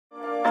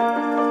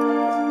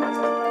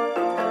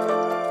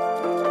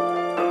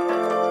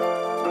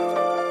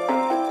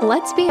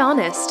Let's be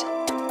honest.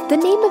 The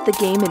name of the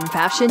game in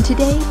fashion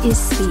today is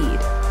speed.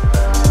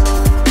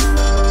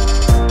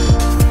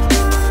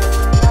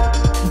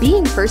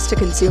 Being first to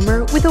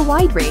consumer with a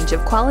wide range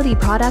of quality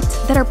products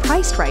that are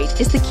priced right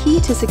is the key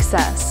to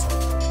success.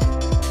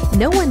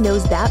 No one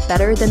knows that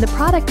better than the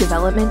product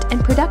development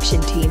and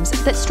production teams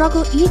that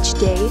struggle each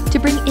day to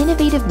bring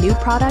innovative new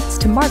products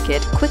to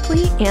market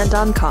quickly and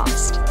on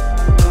cost.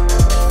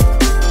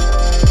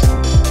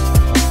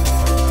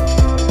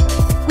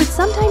 With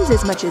sometimes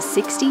as much as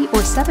 60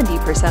 or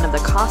 70% of the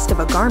cost of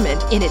a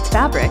garment in its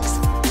fabrics,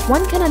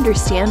 one can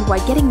understand why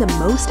getting the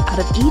most out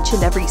of each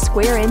and every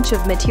square inch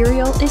of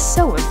material is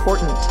so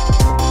important.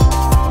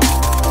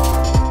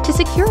 To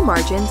secure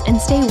margins and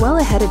stay well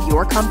ahead of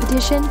your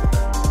competition,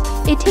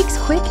 it takes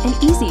quick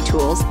and easy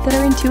tools that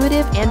are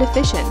intuitive and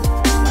efficient.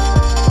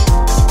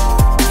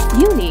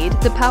 You need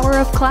the power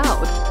of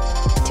cloud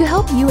to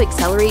help you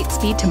accelerate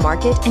speed to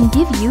market and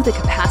give you the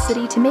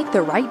capacity to make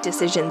the right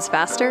decisions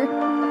faster.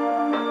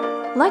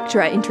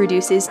 Lectra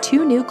introduces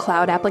 2 new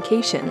cloud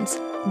applications.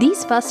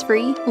 These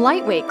fuss-free,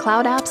 lightweight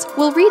cloud apps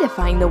will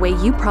redefine the way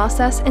you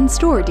process and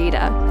store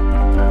data.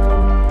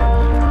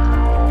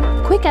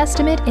 Quick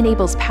Estimate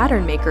enables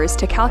pattern makers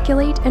to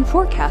calculate and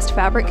forecast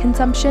fabric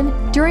consumption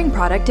during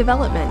product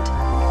development.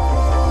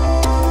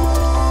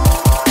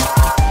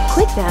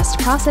 QuickNest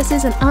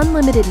processes an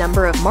unlimited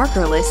number of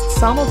marker lists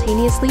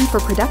simultaneously for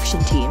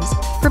production teams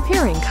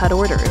preparing cut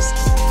orders.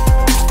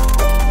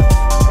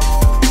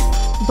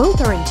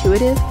 Both are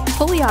intuitive,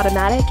 fully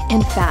automatic,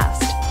 and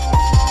fast.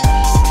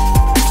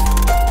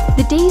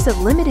 The days of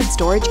limited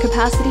storage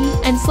capacity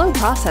and slow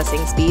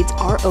processing speeds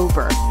are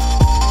over.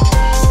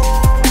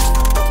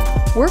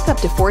 Work up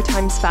to 4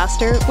 times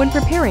faster when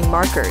preparing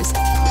markers.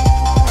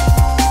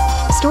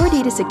 Store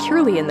data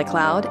securely in the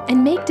cloud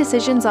and make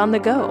decisions on the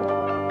go.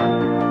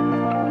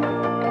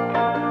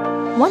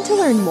 Want to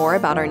learn more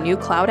about our new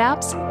cloud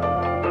apps?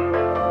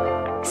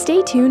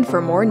 Stay tuned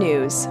for more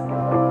news.